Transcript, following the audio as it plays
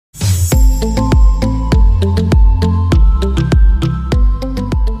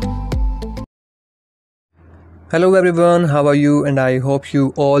Hello everyone, how are you? And I hope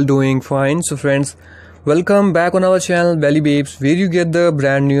you all doing fine. So friends, welcome back on our channel Belly Babes, where you get the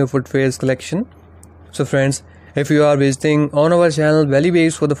brand new footwear collection. So friends, if you are visiting on our channel Belly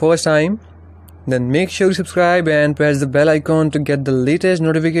Babes for the first time, then make sure you subscribe and press the bell icon to get the latest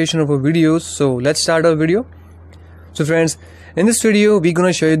notification of our videos. So let's start our video. So friends, in this video we're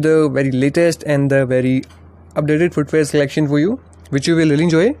gonna show you the very latest and the very updated footwear collection for you, which you will really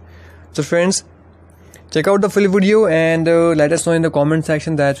enjoy. So friends, check out the full video and let us know in the comment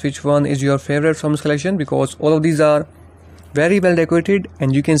section that which one is your favorite from this collection, because all of these are very well decorated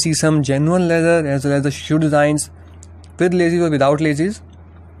and you can see some genuine leather as well as the shoe designs with laces or without laces.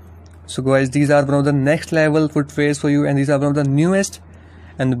 So guys, these are one of the next level footwears for you, and these are one of the newest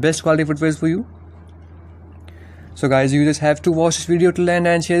and the best quality footwears for you. So guys, you just have to watch this video till end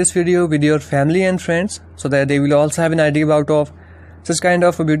and share this video with your family and friends so that they will also have an idea about such kind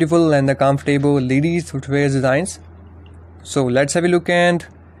of beautiful and comfortable ladies footwear designs. So let's have a look and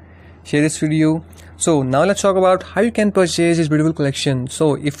share this video. So now let's talk about how you can purchase this beautiful collection.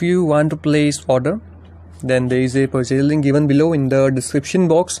 So if you want to place order, then there is a purchase link given below in the description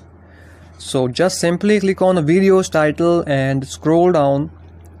box. So just simply click on the video's title and scroll down.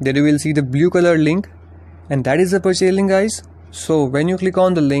 There you will see the blue color link, and that is the purchase link, guys. So when you click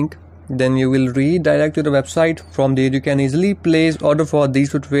on the link, then you will redirect to the website. From there you can easily place order for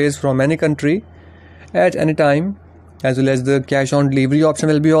these footwears from any country at any time, as well as the cash on delivery option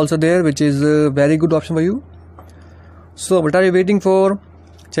will be also there, which is a very good option for you. So what are you waiting for?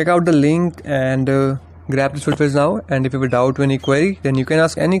 Check out the link and grab this footwears now. And if you have a doubt or any query, then you can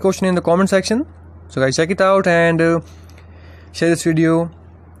ask any question in the comment section. So guys, check it out and share this video.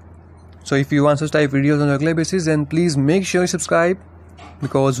 So if you want such type videos on a regular basis, then please make sure you subscribe,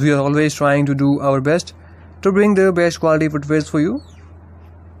 because we are always trying to do our best to bring the best quality footwear for you.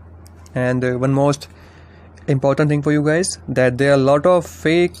 And one most important thing for you guys, that there are a lot of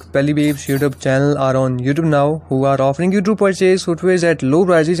fake Belly Babes YouTube channel are on YouTube now who are offering you to purchase footwear at low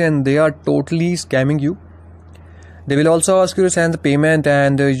prices, and they are totally scamming you. They will also ask you to send the payment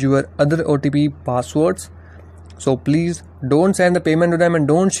and your other OTP passwords. So please don't send the payment to them and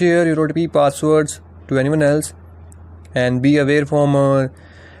don't share your OTP passwords to anyone else. And be aware from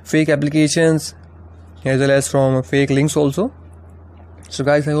fake applications as well as from fake links also. So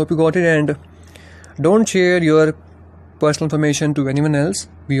guys, I hope you got it, and don't share your personal information to anyone else.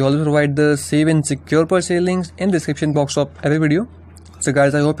 We also provide the safe and secure purchase links in the description box of every video. So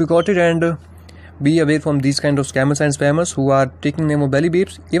guys, I hope you got it, and be aware from these kind of scammers and spammers who are taking name of Belly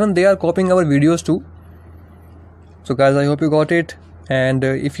Babes. Even they are copying our videos too. So guys, I hope you got it, and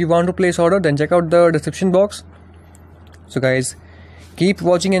if you want to place order, then check out the description box. So guys, keep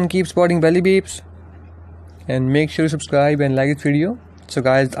watching and keep supporting Belly Babes, and make sure you subscribe and like this video. So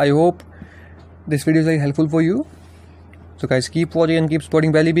guys, I hope this video is very helpful for you. So guys, keep watching and keep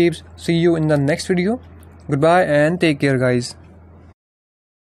supporting Belly Babes. See you in the next video. Goodbye and take care, guys.